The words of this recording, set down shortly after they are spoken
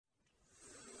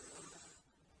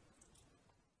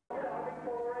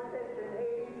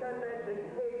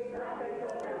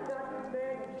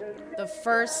the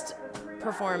first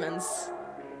performance.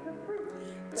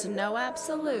 To no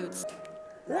absolutes.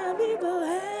 Let me go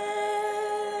ahead.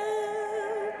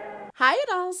 Hi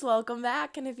dolls, welcome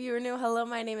back. And if you are new, hello,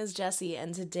 my name is Jessie,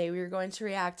 and today we are going to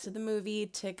react to the movie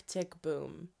Tick, Tick,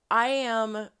 Boom. I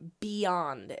am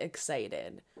beyond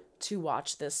excited to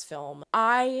watch this film.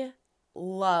 I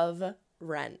love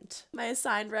Rent. My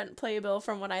assigned Rent playbill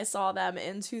from when I saw them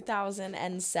in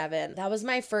 2007. That was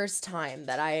my first time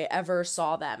that I ever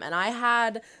saw them, and I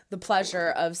had the pleasure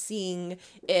of seeing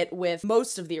it with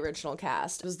most of the original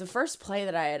cast. It was the first play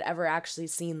that I had ever actually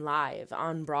seen live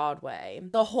on Broadway.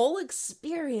 The whole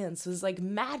experience was like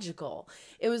magical.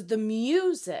 It was the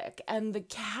music and the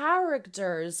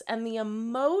characters and the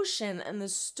emotion and the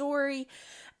story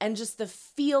and just the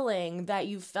feeling that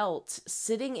you felt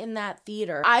sitting in that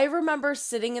theater. I remember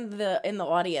sitting in the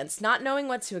audience, not knowing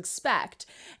what to expect,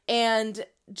 and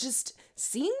just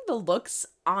seeing the looks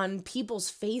on people's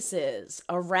faces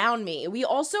around me. We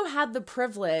also had the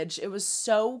privilege, it was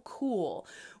so cool.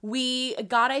 We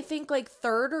got, I think, like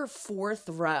third or fourth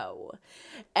row.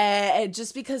 And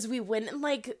just because we went in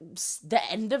like the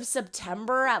end of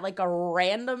September at like a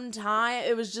random time,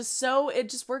 it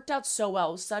just worked out so well.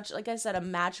 It was such, like I said, a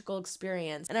magical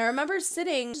experience. And I remember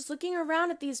sitting, just looking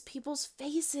around at these people's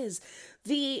faces,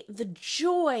 the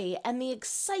joy and the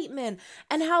excitement,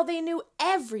 and how they knew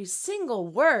every single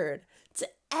word to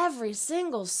every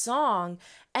single song,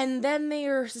 and then they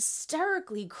are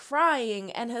hysterically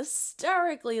crying and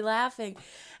hysterically laughing,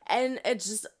 and it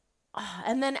just,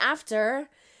 and then after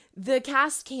the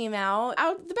cast came out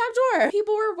the back door,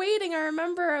 people were waiting. I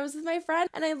remember I was with my friend,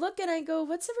 and I look and I go,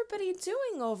 "What's everybody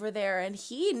doing over there?" And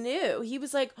he knew. He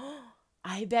was like, "Oh,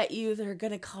 I bet you they're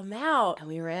gonna come out." And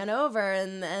we ran over,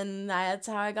 and that's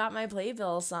how I got my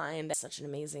playbill signed. Such an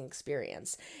amazing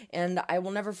experience, and I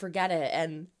will never forget it.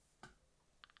 And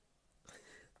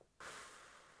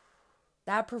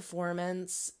that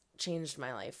performance changed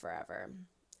my life forever.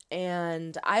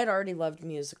 And I had already loved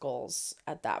musicals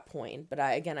at that point, but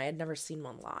I had never seen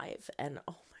one live, and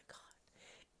oh my God,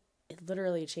 it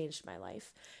literally changed my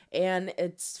life. And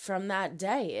it's from that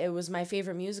day, it was my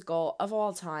favorite musical of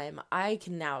all time. I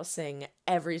can now sing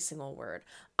every single word.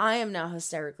 I am now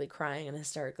hysterically crying and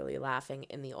hysterically laughing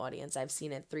in the audience. I've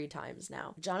seen it 3 times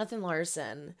now. Jonathan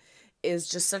Larson is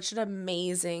just such an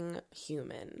amazing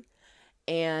human.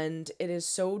 And it is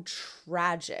so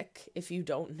tragic. If you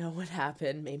don't know what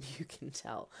happened, maybe you can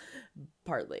tell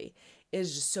partly. It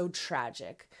is just so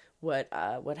tragic what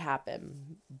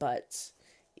happened. But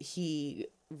he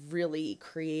really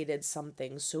created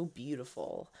something so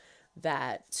beautiful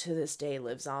that to this day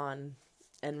lives on.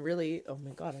 And really, oh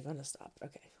my God, I gotta stop.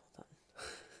 Okay, hold on.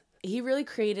 He really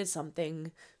created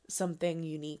something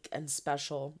unique and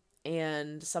special,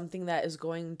 and something that is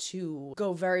going to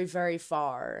go very, very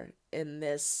far in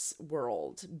this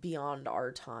world beyond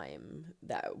our time,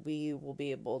 that we will be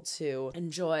able to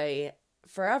enjoy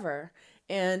forever.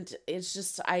 And it's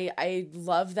just, I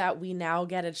love that we now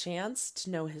get a chance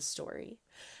to know his story,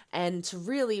 and to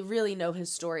really, really know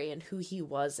his story and who he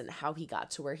was and how he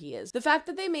got to where he is. The fact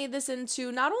that they made this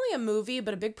into not only a movie,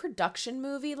 but a big production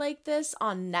movie like this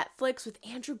on Netflix with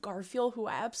Andrew Garfield, who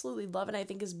I absolutely love and I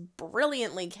think is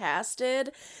brilliantly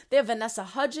casted. They have Vanessa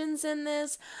Hudgens in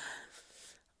this.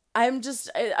 I'm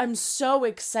so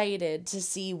excited to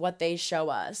see what they show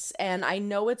us. And I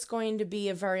know it's going to be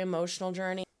a very emotional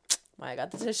journey. I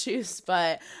got the tissues,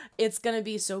 but it's going to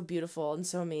be so beautiful and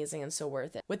so amazing and so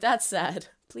worth it. With that said,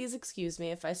 please excuse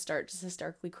me if I start just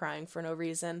hysterically crying for no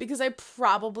reason, because I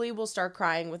probably will start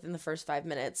crying within the first 5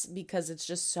 minutes because it's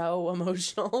just so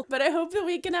emotional. But I hope that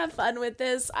we can have fun with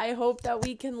this. I hope that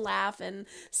we can laugh and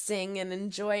sing and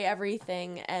enjoy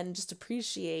everything and just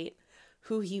appreciate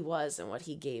who he was and what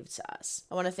he gave to us.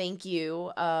 I want to thank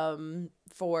you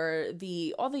for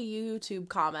all the YouTube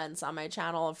comments on my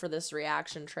channel for this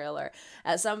reaction trailer.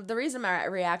 The reason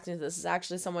I'm reacting to this is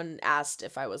actually someone asked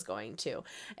if I was going to,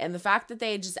 and the fact that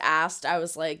they just asked, I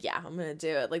was like, yeah, I'm gonna do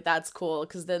it. Like, that's cool,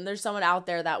 because then there's someone out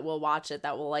there that will watch it,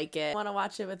 that will like it. I want to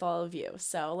watch it with all of you,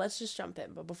 so let's just jump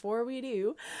in. But before we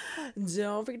do,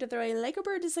 don't forget to throw a like or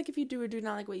bird dislike if you do or do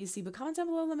not like what you see, but comment down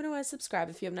below, let me know, and subscribe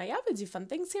if you have not yet. We do fun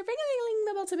things here, ring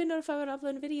the bell to be notified when I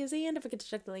upload videos, and don't forget to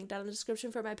check the link down in the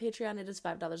description for my Patreon. It is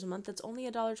 $5 a month. It's only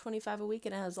 $1.25 a week,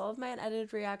 and it has all of my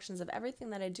unedited reactions of everything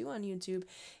that I do on YouTube,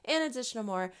 and additional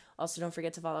more. Also, don't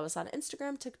forget to follow us on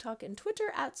Instagram, TikTok, and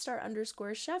Twitter at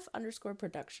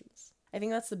star_chef_productions. I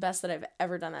think that's the best that I've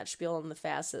ever done that spiel, and the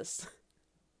fastest.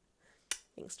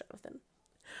 Thanks, Jonathan.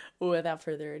 Without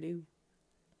further ado,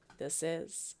 this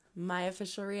is my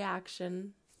official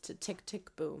reaction to Tick,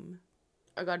 Tick, Boom.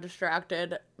 I got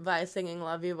distracted by singing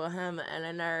Love You Bohem, and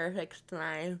I never fixed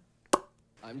my...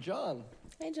 I'm John.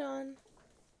 Hey, John.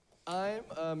 I'm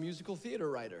a musical theater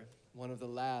writer, one of the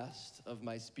last of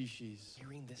my species.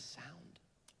 Hearing this sound,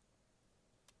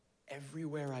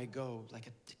 everywhere I go, like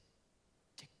a tick,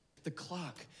 tick, the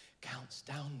clock counts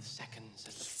down the seconds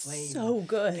as the flame So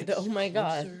good. gets Oh my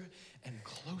God. closer and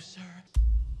closer.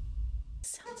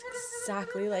 Sounds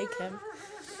exactly like him.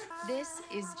 This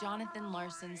is Jonathan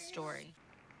Larson's story.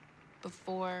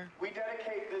 Before We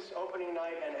dedicate this opening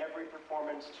night and every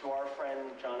performance to our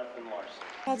friend Jonathan Larson.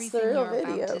 That's the everything real you're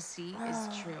video. about to see is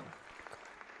true.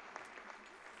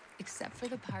 Except for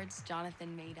the parts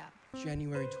Jonathan made up.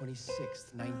 January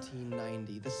 26th,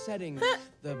 1990. The setting, the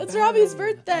It's Robbie's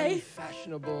barren, birthday.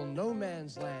 unfashionable no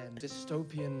man's land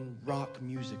dystopian rock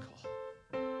musical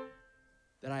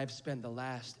that I have spent the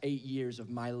last 8 years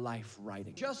of my life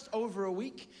writing. Just over a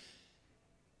week,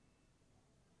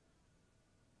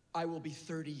 I will be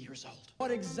 30 years old.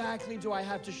 What exactly do I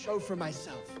have to show for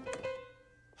myself?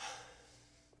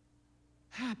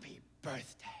 Happy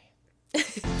birthday.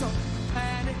 Don't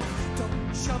panic,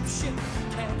 don't jump ship,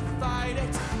 can't fight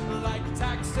it like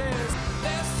taxes.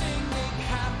 They're singing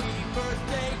happy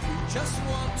birthday, you just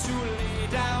want to lay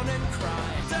down and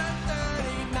cry.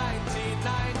 30,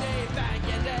 1990, bang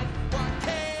you dead, what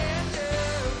can you do?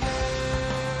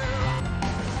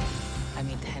 I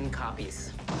made 10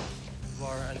 copies You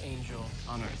are an angel.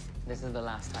 on Earth. This is the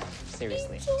last time,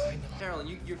 seriously.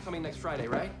 Carolyn, you're coming next Friday,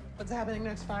 right? What's happening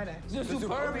next Friday? The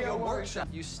Superbia workshop.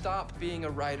 You stop being a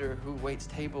writer who waits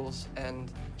tables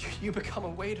and you become a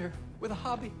waiter with a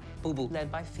hobby. Boo-boo.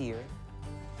 Led by fear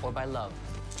or by love.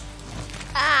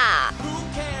 Who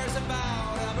cares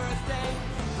about a birthday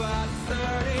but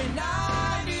 30,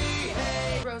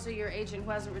 98? Rosa, your agent who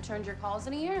hasn't returned your calls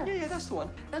in a year. Yeah, that's the one.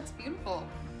 That's beautiful.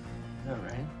 All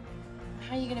right.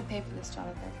 How are you gonna pay for this,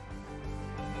 Jonathan?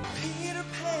 Peter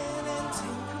Pan and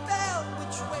Tinkerbell,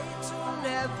 which way to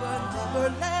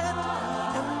Neverland?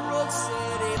 Emerald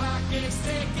City, clock is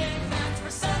ticking, that's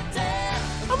for Sunday.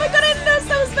 Oh my God, I didn't know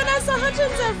that was Vanessa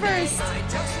Hudgens at first. I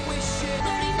just wish it.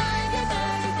 39,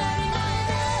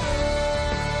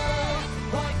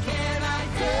 what can I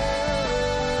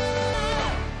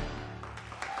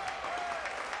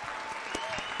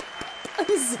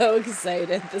do? I'm so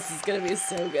excited. This is gonna be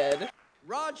so good.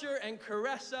 Roger and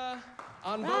Caressa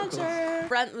on vocals. Roger.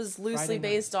 Brent was loosely Friday night.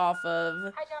 based off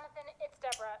of Hi, Jonathan. It's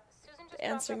Deborah. Susan just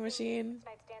Answering dropped off the Machine.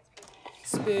 tonight's dance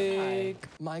piece. Spook.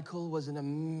 Michael was an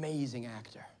amazing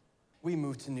actor. We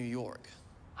moved to New York.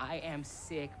 I am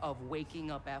sick of waking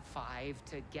up at 5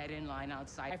 to get in line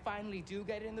outside. I finally do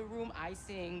get in the room. I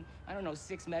sing, I don't know,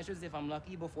 6 measures if I'm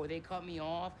lucky before they cut me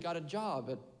off. Got a job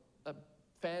at a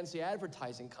fancy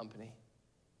advertising company,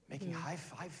 making high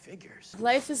 5 figures.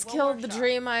 Life has killed the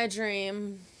dream I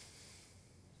dream.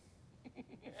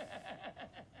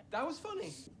 That was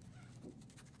funny.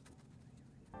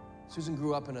 Susan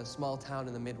grew up in a small town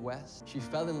in the Midwest. She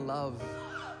fell in love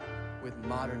with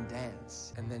modern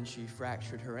dance, and then she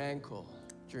fractured her ankle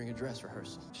during a dress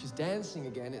rehearsal. She's dancing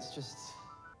again, it's just,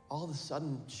 all of a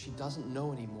sudden, she doesn't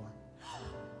know anymore.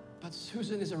 But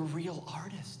Susan is a real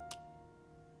artist.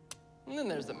 And then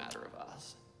there's the matter of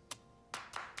us.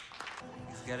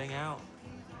 He's getting out.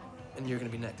 And you're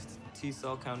gonna be next.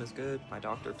 T-cell count is good. My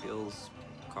doctor feels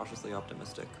cautiously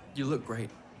optimistic. You look great.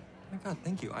 Oh my God,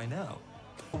 thank you. I know.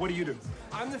 What do you do?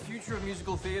 I'm the future of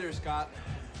musical theater, Scott.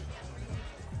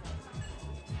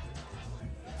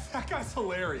 That guy's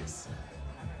hilarious.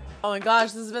 Oh my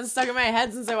gosh, this has been stuck in my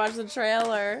head since I watched the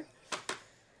trailer.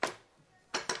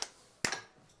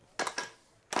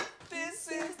 This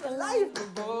is the life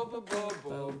of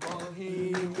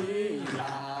Bohemia.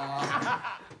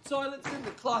 Toilets in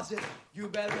the closet. You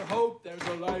better hope there's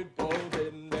a light bulb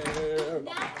in there.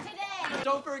 Not today.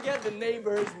 Don't forget the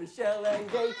neighbors, Michelle and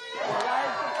Gay. More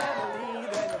like a family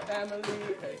than a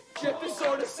family. Hey, ship is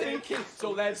sort of sinking,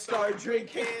 so let's start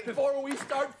drinking before we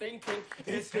start thinking.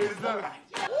 This is the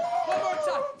right. One more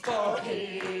time.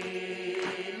 Bohemia.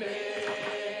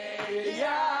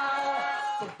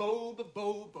 Bo, bo,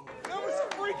 bo, bo. That was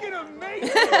freaking amazing.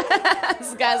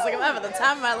 This guy's like, I'm having the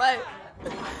time of my life.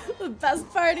 The best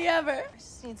party ever. I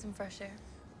just need some fresh air.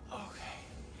 Okay.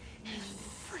 It's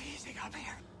freezing up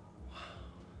here. Wow,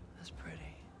 that's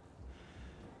pretty.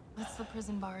 What's the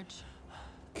prison barge?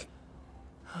 Oh,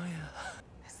 yeah.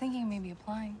 I was thinking of maybe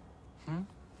applying.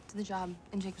 To the job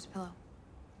in Jacob's Pillow.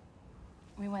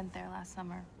 We went there last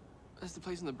summer. That's the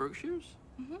place in the Berkshires?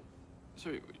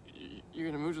 So you're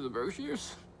gonna move to the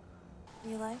Berkshires?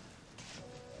 You like?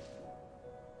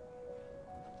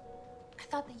 I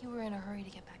thought that you were in a hurry to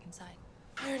get back inside.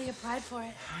 I already applied for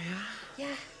it. Oh, yeah?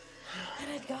 Yeah.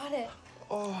 And I got it.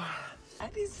 Oh,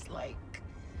 that is like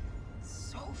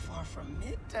so far from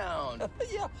Midtown.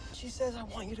 Yeah, she says I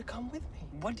want you to come with me.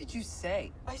 What did you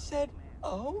say? I said,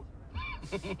 oh?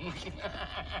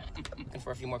 And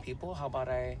for a few more people, how about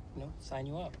I, sign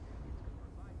you up?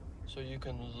 So you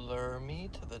can lure me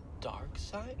to the dark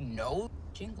side? No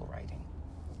jingle writing.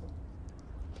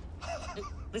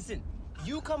 Listen,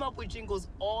 you come up with jingles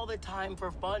all the time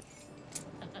for fun.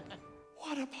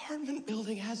 What apartment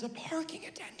building has a parking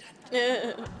attendant?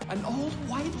 An old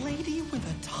white lady with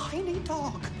a tiny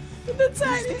dog. With a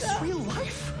tiny Is this dog. real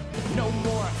life? No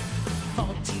more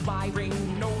faulty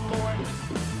wiring, no more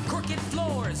crooked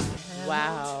floors.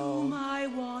 Wow. To my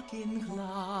walk-in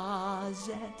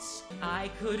closets, I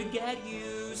could get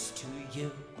used to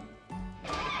you.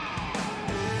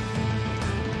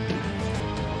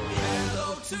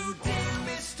 Hello to dear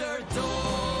Mr.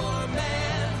 Doorman.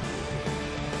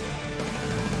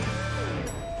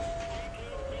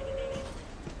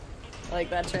 I like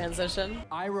that transition.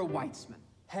 Ira Weitzman,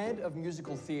 head of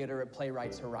musical theater at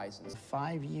Playwrights Horizons.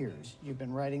 5 years you've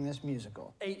been writing this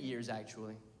musical. 8 years,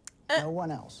 actually. No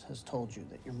one else has told you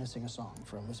that you're missing a song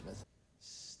for Elizabeth.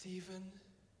 Stephen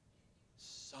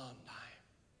Sondheim.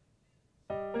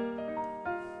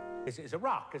 Is it a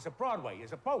rock? Is it Broadway?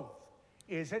 Is it both?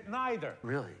 Is it neither?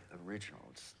 Really original.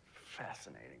 It's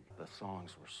fascinating. The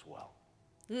songs were swell.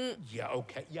 Yeah,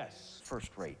 okay, yes.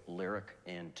 First-rate lyric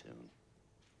and tune.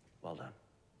 Well done.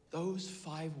 Those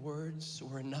 5 words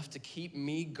were enough to keep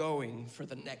me going for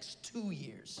the next 2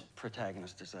 years.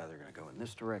 Protagonist is either going to go in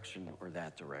this direction or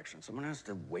that direction. Someone has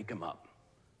to wake him up,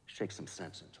 shake some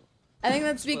sense into him. I think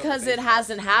that's because it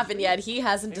hasn't happened yet. He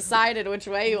hasn't decided which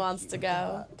way he wants to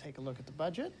go. Take a look at the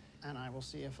budget, and I will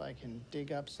see if I can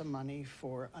dig up some money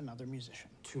for another musician.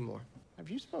 2 more. Have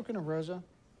you spoken to Rosa?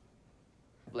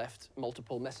 Left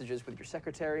multiple messages with your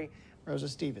secretary. Rosa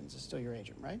Stevens is still your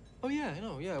agent, right? Oh, yeah, I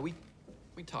know, yeah. We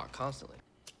talk constantly.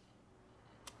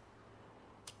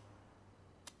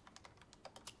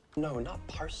 No, not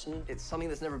Parson. It's something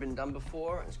that's never been done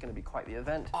before, and it's going to be quite the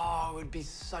event. Oh, it would be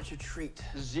such a treat.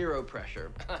 Zero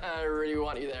pressure. I really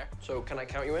want you there. So, can I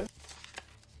count you in?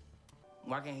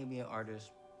 Why can't he be an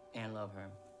artist and love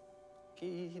her?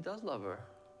 He does love her.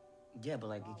 Yeah, but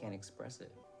like he can't express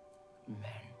it. Man.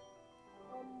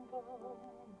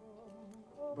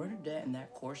 Bernadette in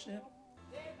that corset?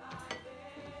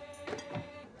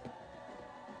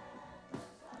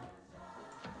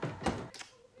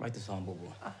 Write the song,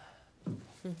 boo-boo. Let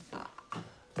me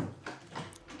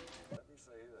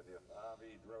say that if IV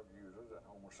drug users and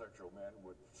homosexual men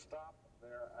would stop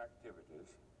their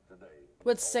activities today.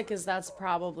 What's sick is that's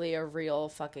probably a real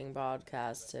fucking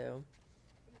podcast too.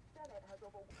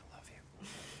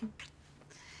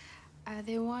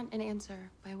 They want an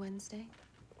answer by Wednesday.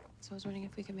 So I was wondering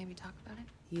if we could maybe talk about it.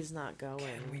 He's not going.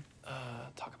 Can we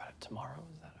talk about it tomorrow?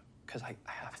 Is that because I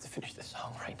have to finish this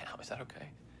song right now? Is that okay?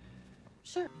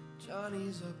 Sure.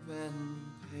 Johnny's up and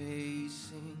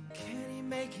pacing. Can he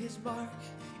make his mark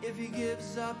if he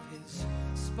gives up his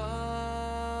spark?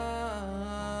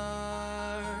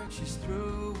 She's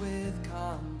through with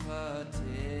competition.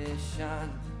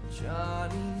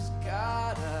 Johnny's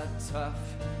got a tough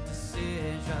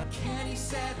decision. Can he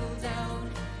settle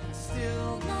down and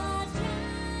still not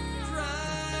drown?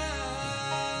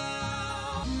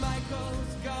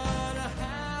 Michael's gonna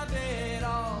have it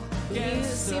all. He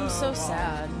seems so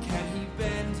sad. Can he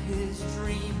bend his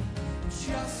dream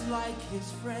just like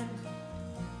his friend?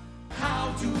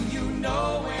 How do you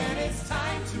know when it's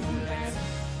time to let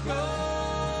go?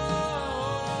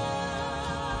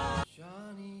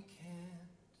 Johnny can't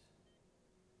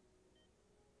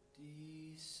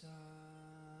decide.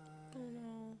 Oh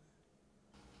no.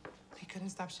 He couldn't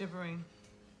stop shivering.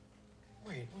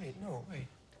 Wait, no, wait.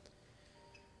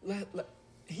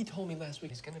 He told me last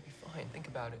week he's gonna be fine. Think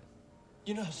about it.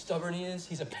 You know how stubborn he is?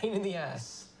 He's a pain in the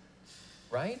ass.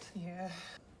 Right? Yeah.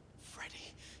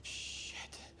 Freddie,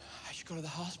 shit. I should go to the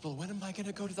hospital. When am I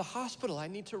gonna go to the hospital? I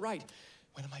need to write.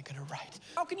 When am I gonna write?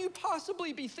 How can you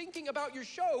possibly be thinking about your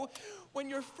show when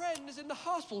your friend is in the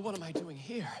hospital? What am I doing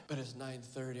here? But it's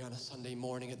 9:30 on a Sunday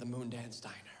morning at the Moondance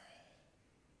Diner.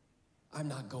 I'm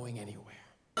not going anywhere.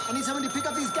 I need somebody to pick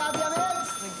up these goddamn eggs.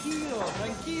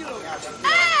 Tranquilo.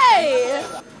 Hey!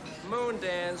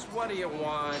 Moondance, what do you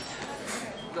want?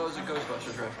 Those are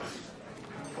Ghostbusters reference.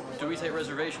 Do we take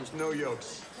reservations? No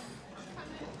yokes.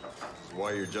 That's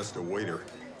why you're just a waiter.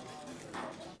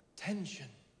 Tension.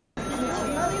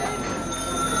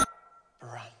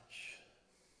 Brunch.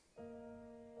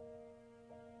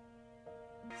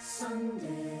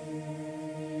 Sunday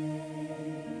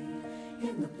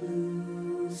in the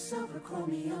blue silver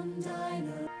chromium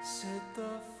diner. Sit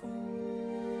the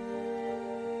fools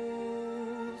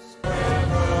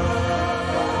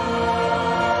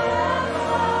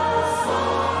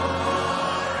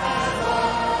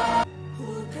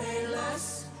who'll pay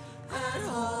less at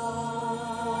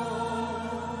home.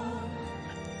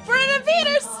 Brendan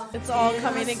Peters! It's all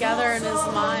coming together in his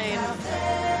mind.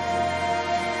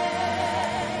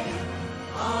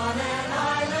 On an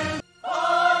island,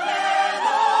 on an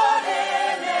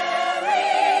ordinary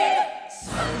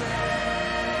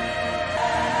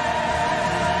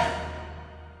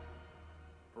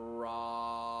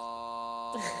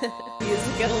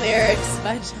Music and lyrics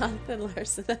by Jonathan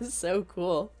Larson. That's so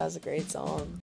cool. That was a great song.